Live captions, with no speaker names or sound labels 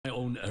My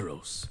own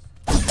arrows.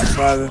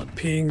 By the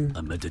ping.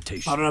 A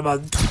meditation. I don't know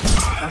about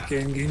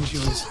fucking Genji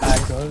was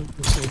hacked though.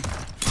 We'll see.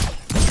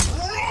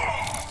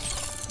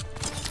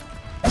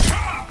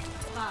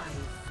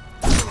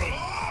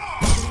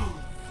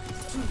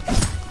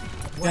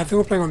 Yeah, I think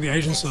we're playing on the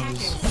Asian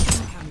servers.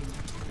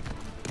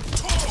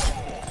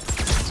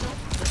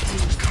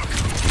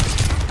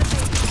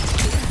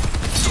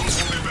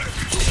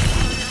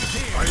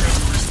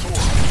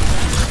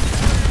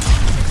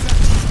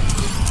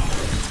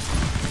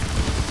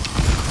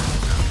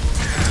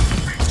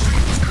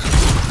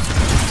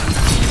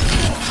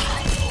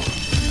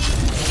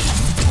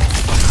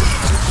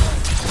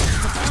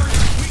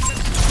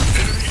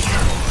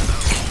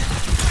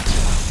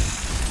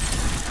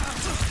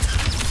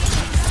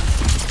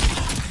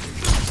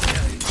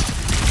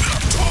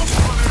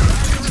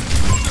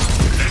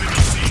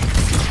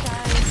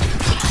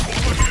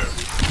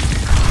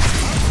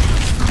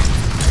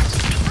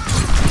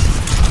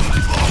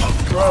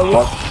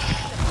 What?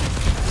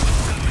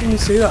 Can you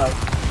see that?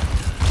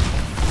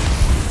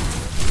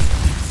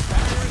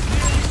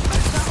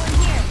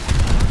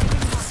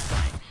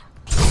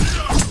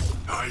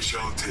 I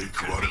shall take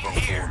whatever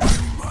form I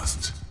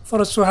must. I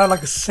thought I saw how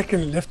like a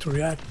second left to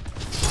react.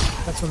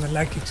 That's when the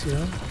lag kicks, you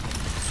know?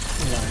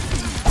 Yeah.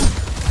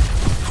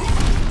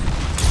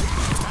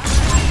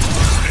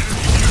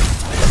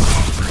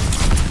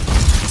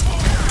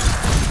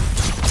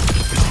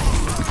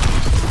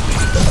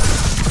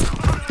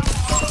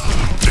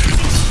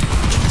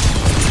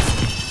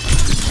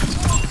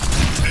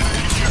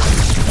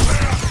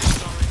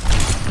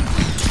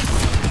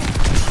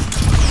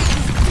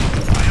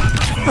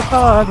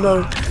 I have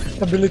no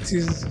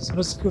abilities,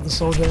 supposed to kill the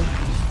soldier.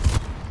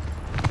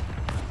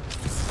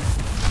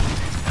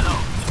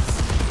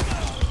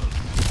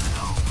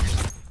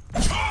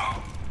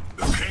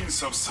 The pain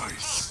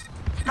subsides,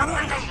 and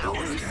I am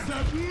born again.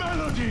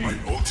 My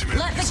ultimate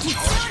Let the is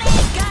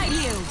Kitsune guide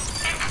you!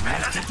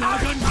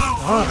 Barrier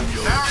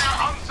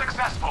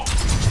unsuccessful.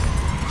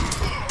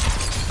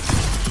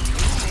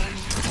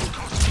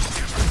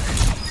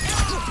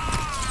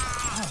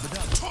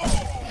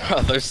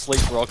 Those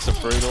sleep rocks are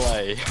brutal,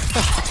 eh?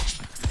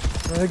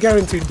 They're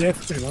guaranteed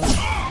death, pretty much.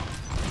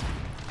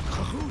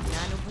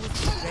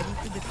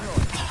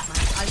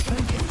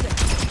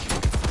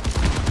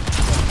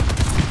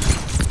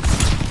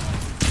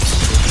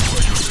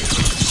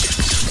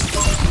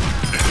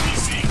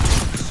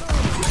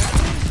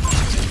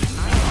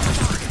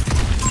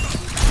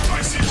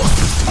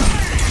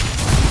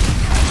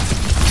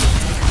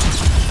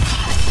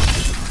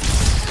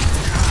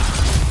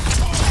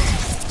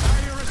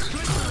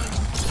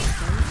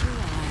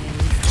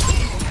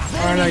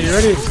 Alright, now you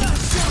ready?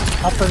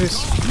 After this.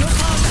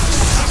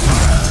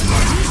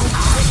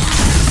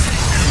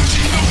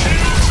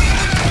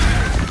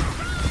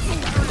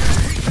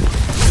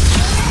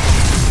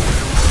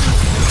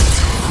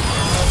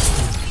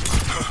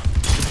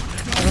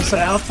 I said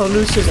Alpha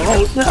loses.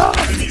 Oh no!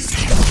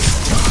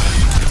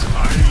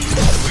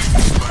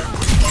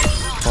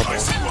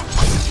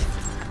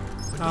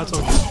 Ah, it's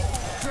all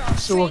good.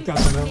 Still worked out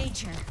somehow.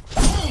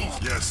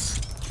 yes.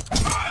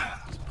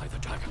 By the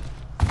dragon.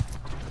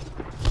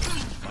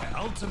 My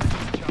ultimate is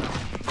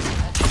charged.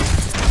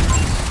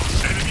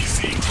 Enemy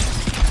seen.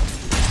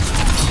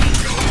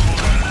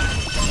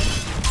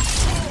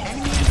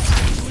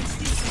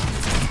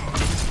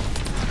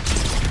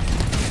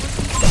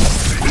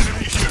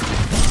 Enemy here.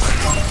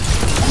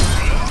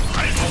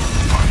 I'm on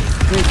fire.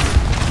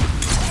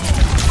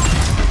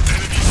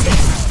 Enemy seen.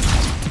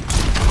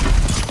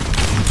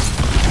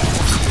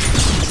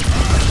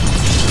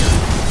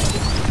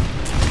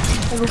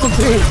 Look at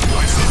this.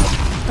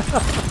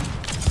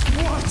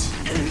 What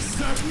is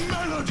that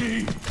melody?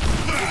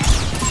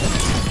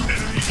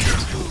 Enemy here.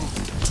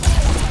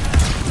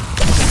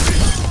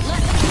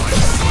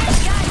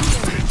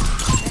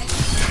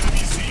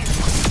 Enemy seen.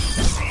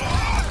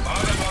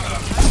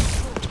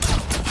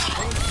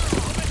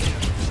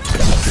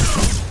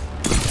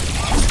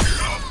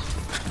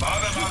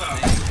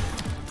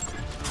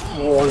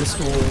 Oh, this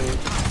one.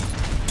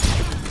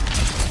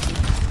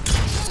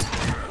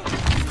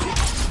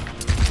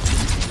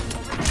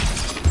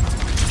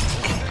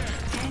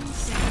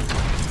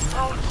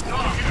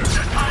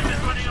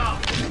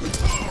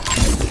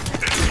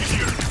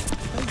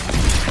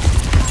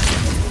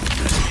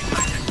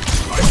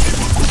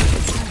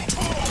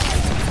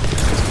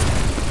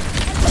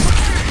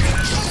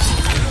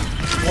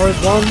 Where's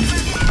one?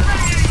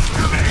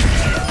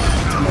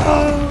 No!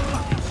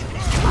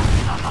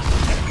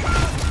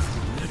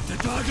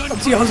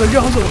 Let's see, Hanzo, go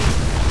Hanzo!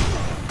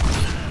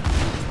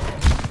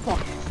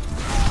 Fuck.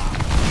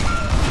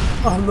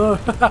 Oh no!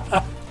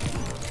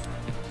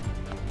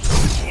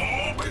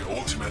 My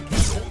ultimate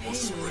is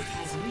almost ready.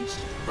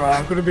 Right,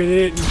 I could have been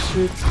it and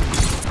shit.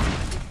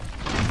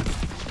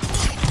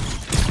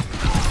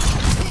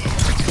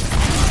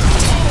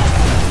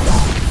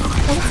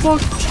 What the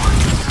fuck?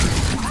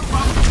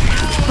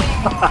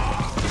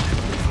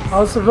 I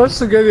was supposed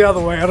to go the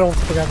other way, I don't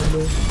forget to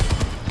do.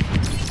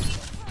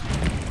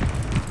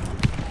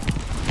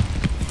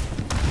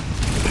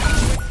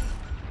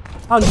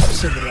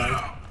 100% the lag.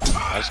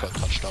 I just got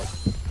touched up.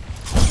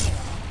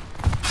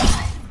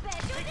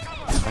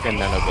 I can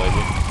nano blade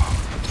you.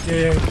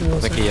 Yeah, give me I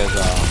one think sec. he has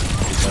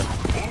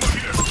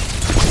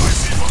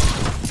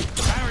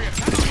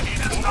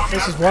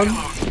This is one.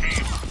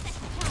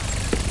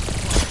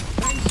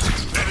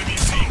 Enemy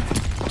seen.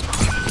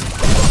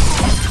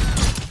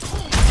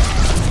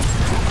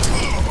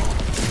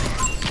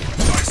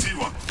 I see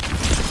one.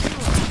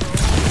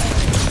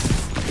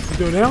 You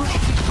do it now?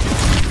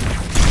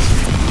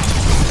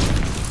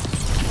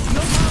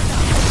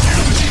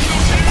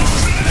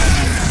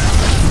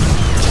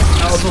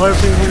 I was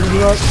hoping he would do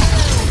that.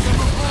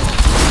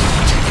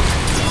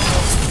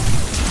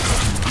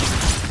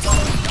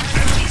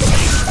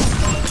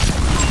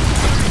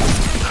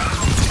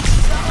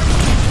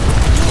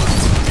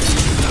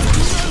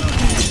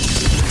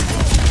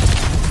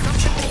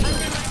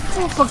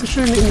 Fucking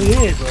shooting it in the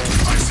air, bro. I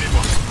see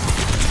one.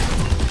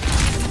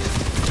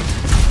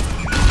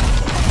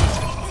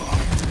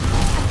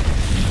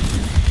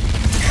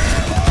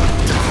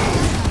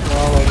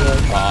 Oh my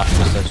god.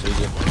 just so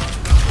easy.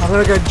 I'm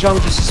gonna go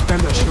jump to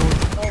suspend that shield.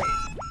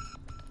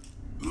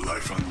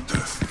 Life and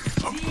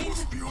death are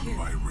both beyond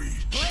my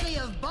reach. Plenty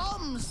of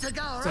bombs to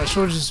go That around.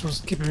 shield just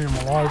was keeping him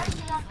alive.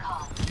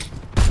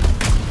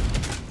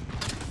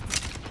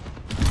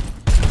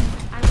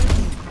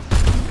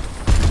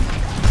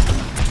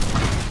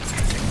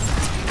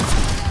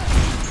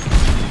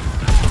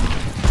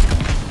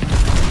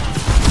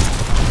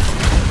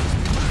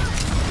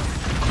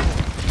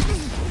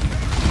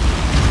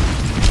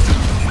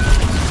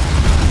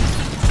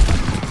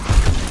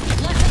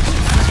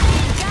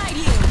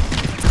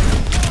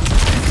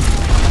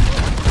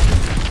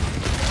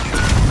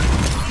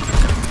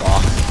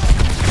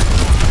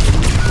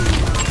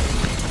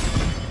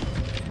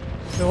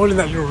 They're all in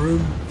that little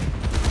room.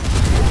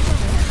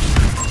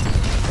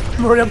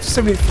 I'm already up to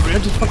 73, I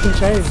just fucking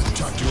changed.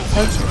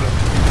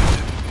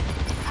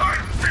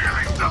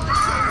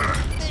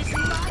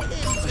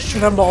 I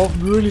should have my ult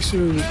really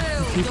soon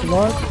to keep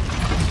alive.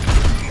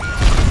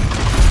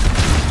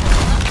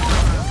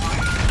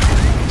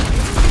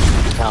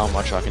 How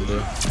much I can do.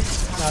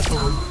 That's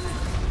all.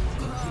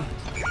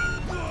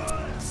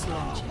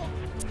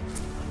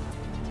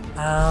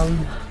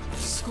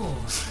 Score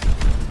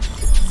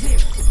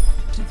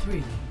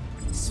 0-3.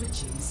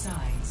 Switching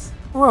sides.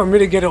 Oh, I'm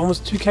gonna get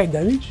almost 2k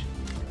damage.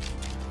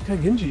 Okay,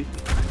 Genji.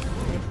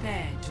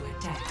 Prepare to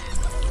attack.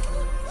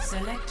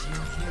 Select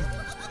your hero.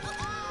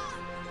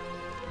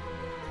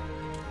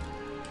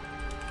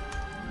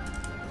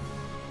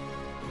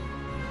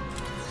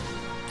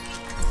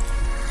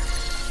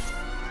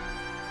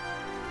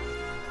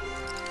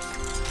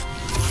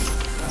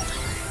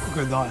 I'm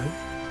gonna die.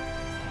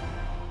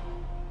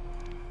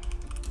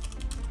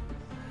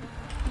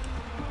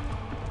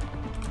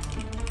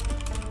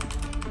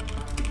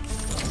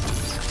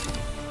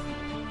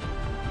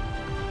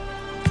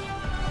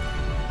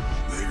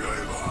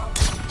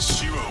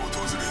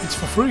 It's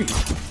for free.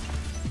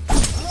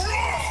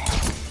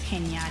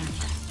 Genial.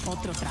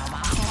 Otro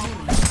trabajo.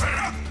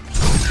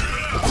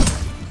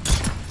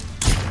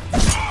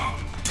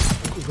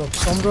 We've got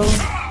Sombra.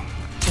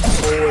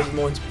 Always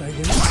mine's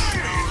playing.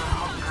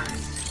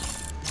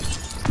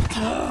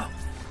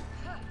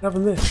 What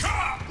happened there?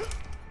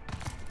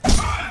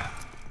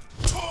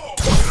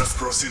 Let's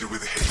proceed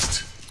with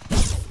haste.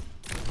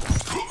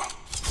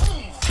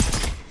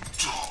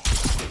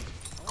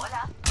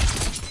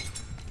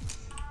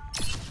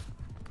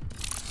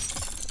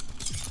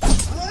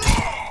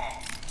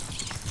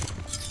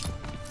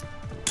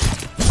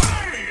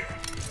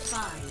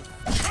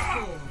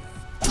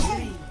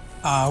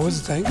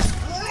 Where's the tank?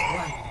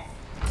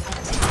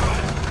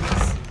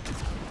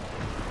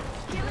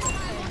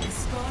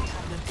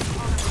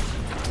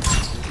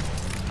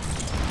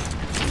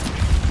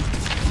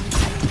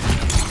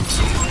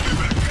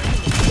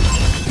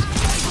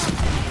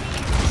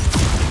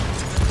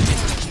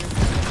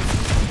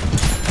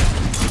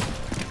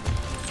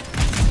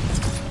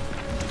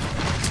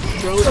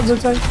 What's up, the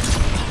tank?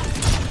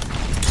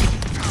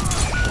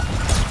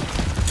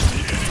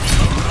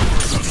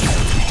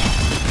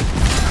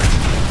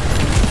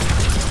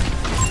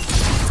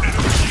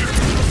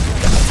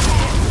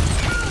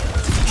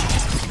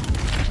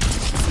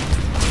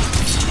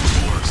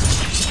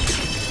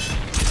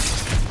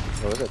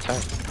 What was that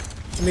tank?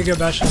 Let me go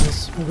bash on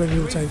this. We'll go to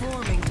your tank.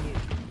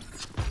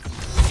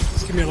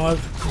 Just keep me alive.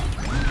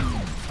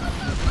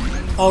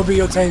 I'll be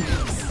your tank.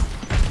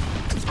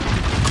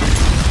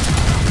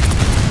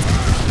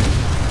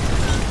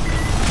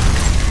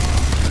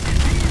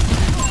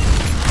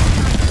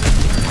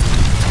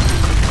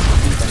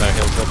 No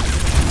heals up.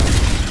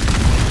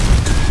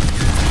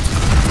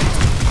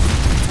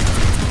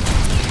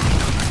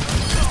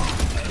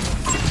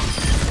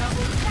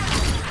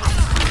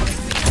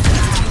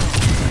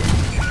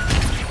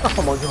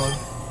 Oh my god.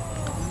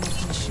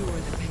 Ensure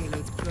the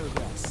payload's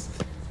progress.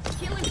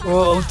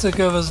 Well, I'll take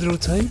over this little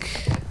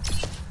tank.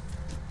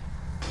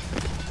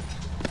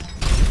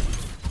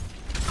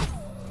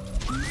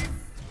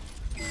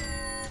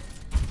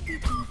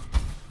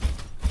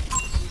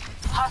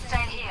 Hostile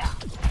here.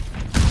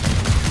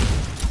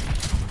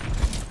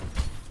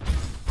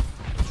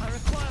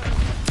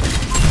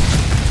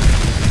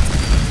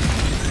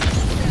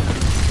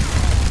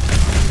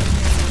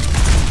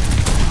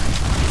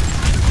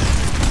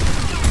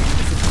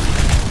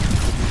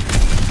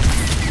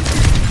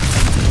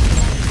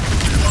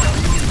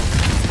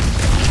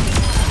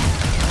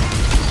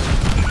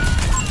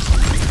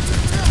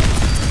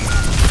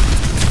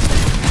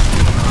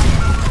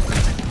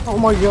 Oh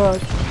my god.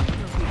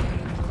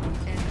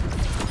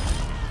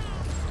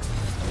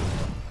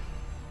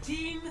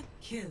 Team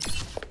kill.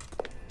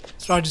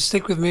 So just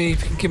stick with me.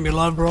 If you can keep me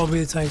alive, bro, I'll be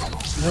the tank.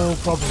 No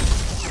problem.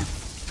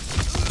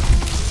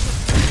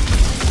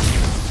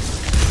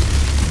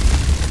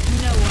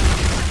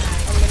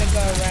 I'm gonna go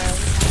around.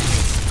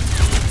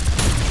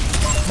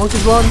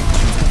 Monkey's one.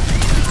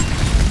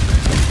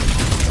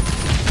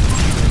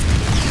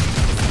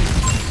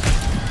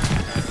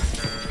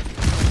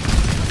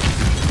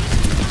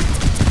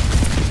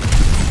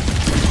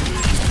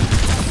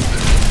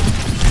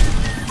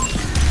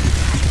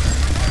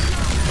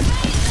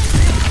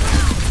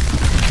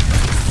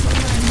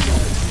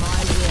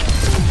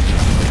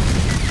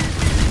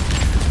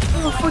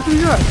 What the fuck are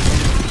you at?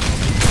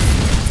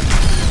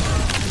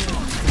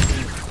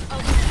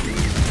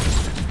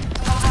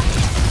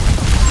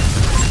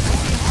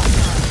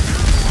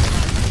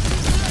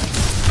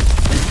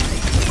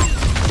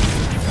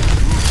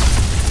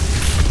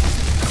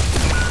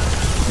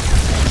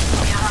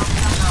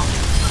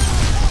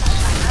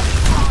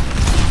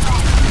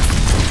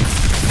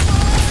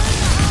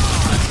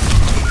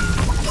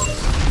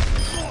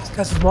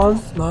 This is one.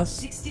 Nice.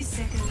 60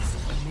 seconds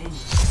remaining.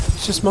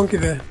 It's just monkey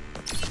there.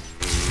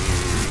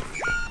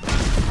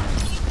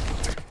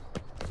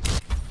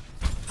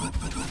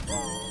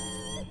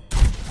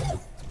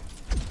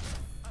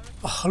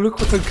 Oh, look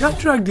what the cat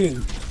dragged in.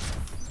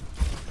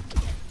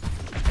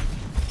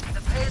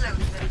 The payload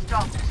has been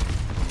stopped.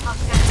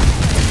 Hostile.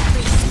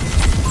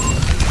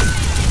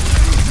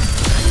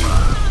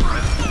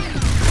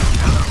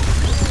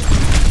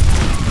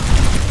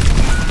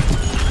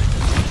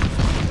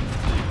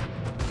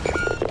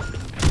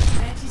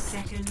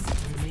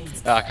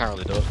 I can't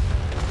really do it.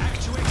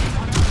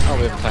 Oh,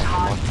 we have a tank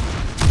on one.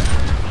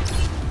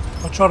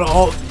 I'll try to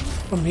ult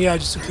from here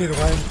just to clear the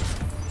way.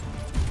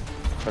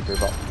 Could do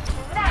that.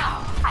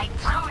 Now I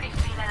truly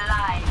feel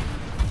alive.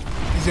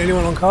 Is there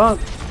anyone on cart?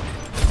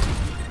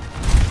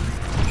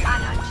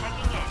 I'm not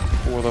checking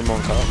in. All of them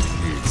on top.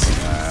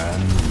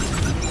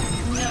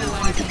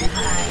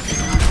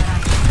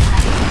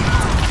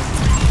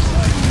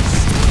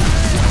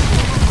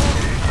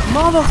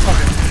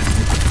 Motherfucker!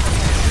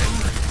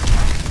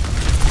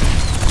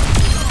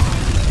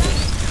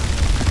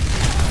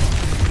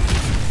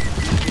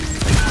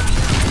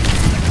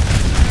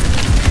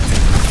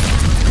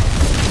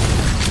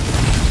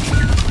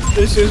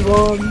 This is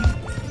one.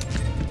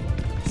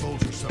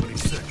 Soldier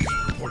 76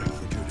 reporting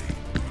for duty.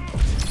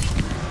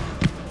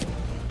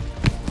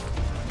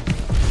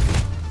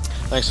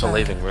 Thanks for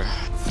leaving, bro.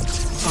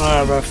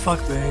 Alright, bro,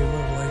 fuck me,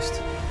 what a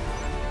waste.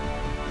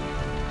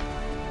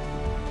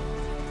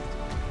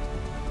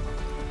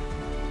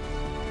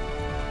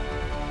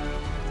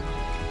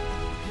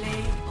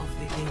 Play of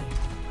the game.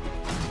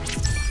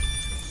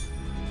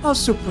 I'll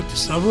still put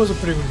this up, it was a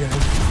pretty good game.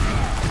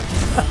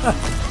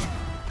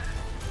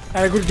 I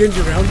had a good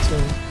Genji round, so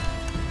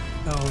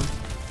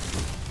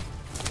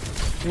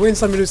you win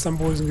some, you lose some,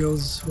 boys and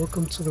girls.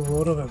 Welcome to the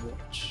world of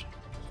Overwatch.